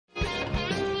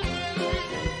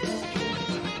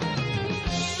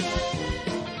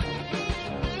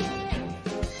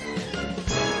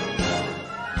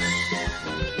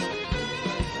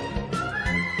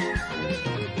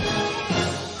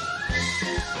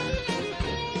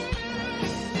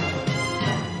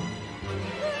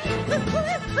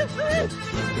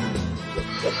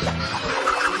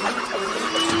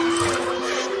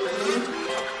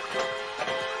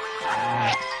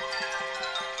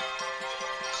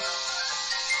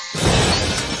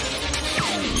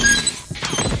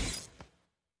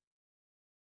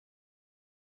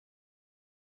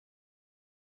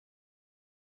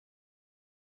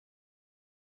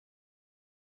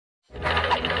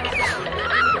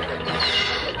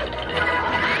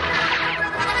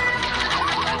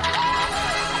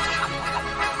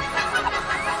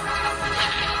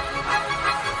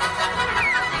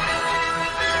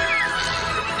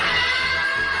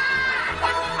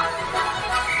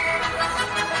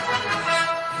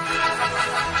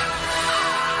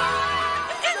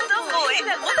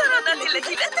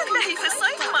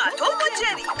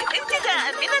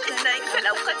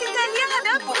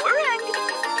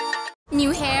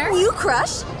New hair? New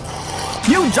crush?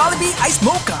 New Jollibee Iced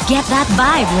Mocha. Get that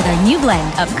vibe with our new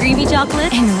blend of creamy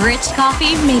chocolate and rich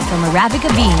coffee made from Arabica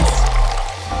beans.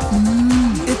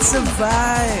 It's a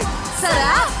vibe.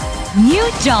 Sarap! New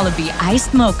Jollibee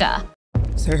Iced Mocha.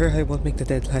 Sir, I won't make the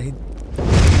deadline.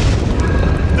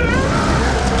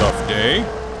 Tough day?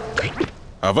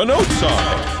 Have an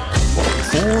outside.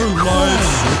 For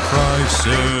life's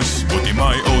surprises, buti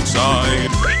may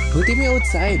outside. Buti may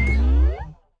outside.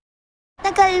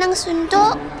 Tagal ng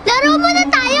sundo. Laro muna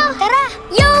tayo! Tara!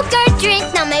 Yogurt drink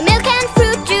na may milk and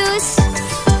fruit juice.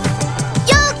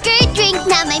 Yogurt drink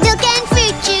na may milk and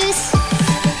fruit juice.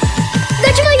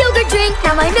 Dutch Mill yogurt drink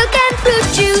na may milk and fruit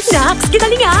juice. Naks,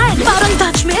 ginalingan! Parang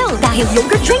Dutch Mill. Dahil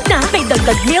yogurt drink na, may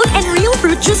dagdag milk and real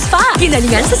fruit juice pa.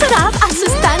 Ginalingan sa sarap at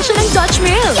sustansya ng Dutch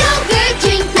Mill. Yogurt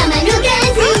drink na may milk and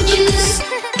fruit juice.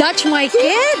 Dutch my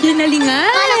kid! Ginalingan!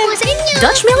 Para po sa inyo!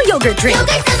 Dutch Mill yogurt drink.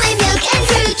 Yogurt na may milk and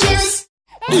fruit juice.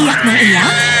 Iyak ng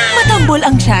iyak? Matambol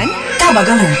ang tiyan? Kabag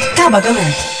alert. Kabag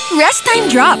alert. Rest Time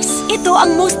Drops. Ito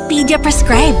ang most pedia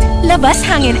prescribed. Labas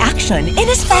hangin action in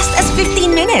as fast as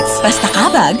 15 minutes. Basta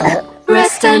kabag.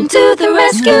 Rest Time to the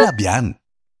rescue! Yan.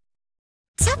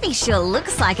 Tuffy sure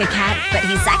looks like a cat, but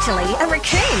he's actually a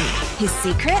raccoon. His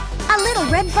secret? A little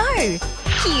red bow.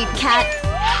 Cute cat.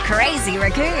 Crazy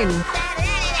raccoon.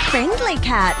 Friendly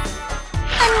cat.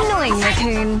 Annoying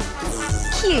raccoon.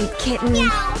 Cute kitten.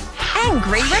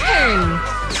 Angry raccoon.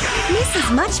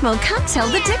 Mrs. Muchmore can't tell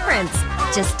the difference.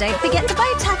 Just don't forget to bow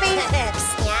Tuffy.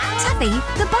 Tuffy,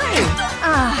 the bow.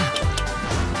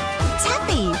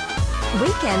 Tuffy.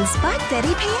 Weekends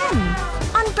 5:30 p.m.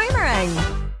 on Boomerang.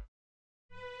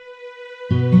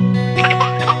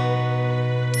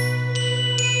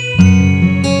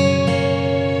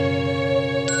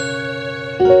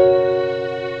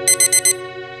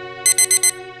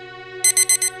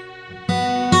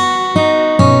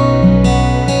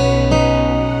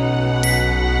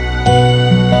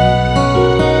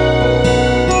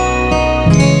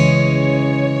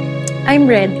 I'm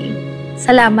ready.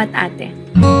 Salamat, ate.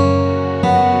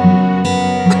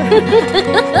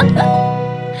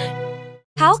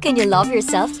 How can you love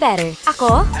yourself better?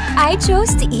 Ako, I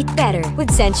chose to eat better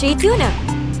with Senche Tuna.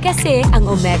 Kasi ang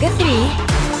omega-3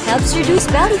 helps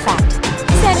reduce belly fat.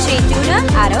 Senche Tuna,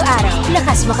 araw-araw.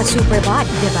 Lakas maka-superbod,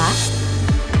 di ba?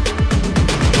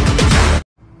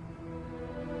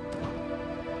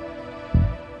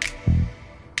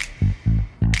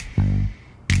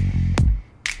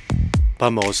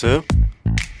 Pamoso,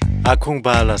 akong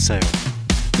bahala sa'yo.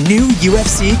 New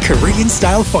UFC Korean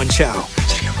Style Fun Chow.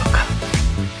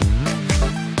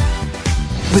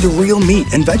 With real meat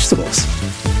and vegetables.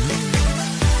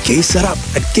 Kay sarap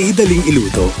at kay daling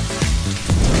iluto.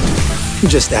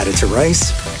 Just add it to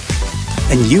rice,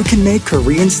 and you can make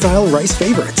Korean-style rice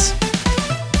favorites.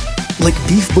 Like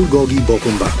beef bulgogi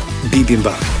bokkeumbap,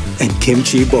 bibimbap, and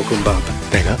kimchi bokkeumbap.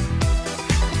 Teka,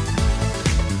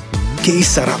 Kay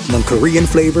sarap ng Korean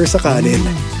flavor sa kanin.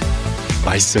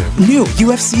 Bison. New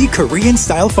UFC Korean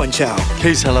Style Fun Chow.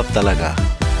 Kay salap talaga.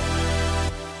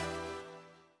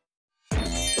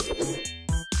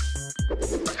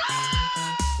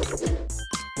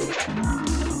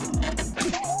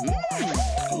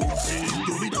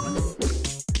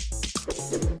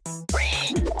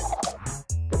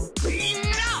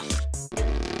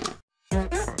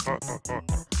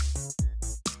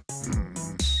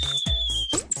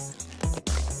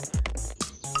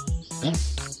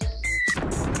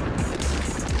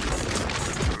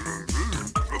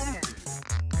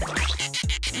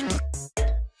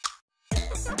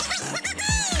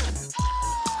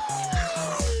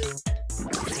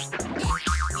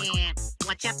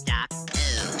 What's up, Doc?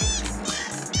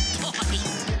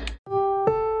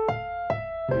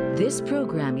 This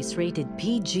program is rated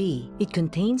PG. It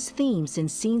contains themes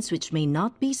and scenes which may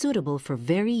not be suitable for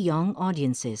very young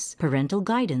audiences. Parental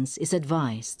guidance is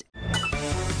advised.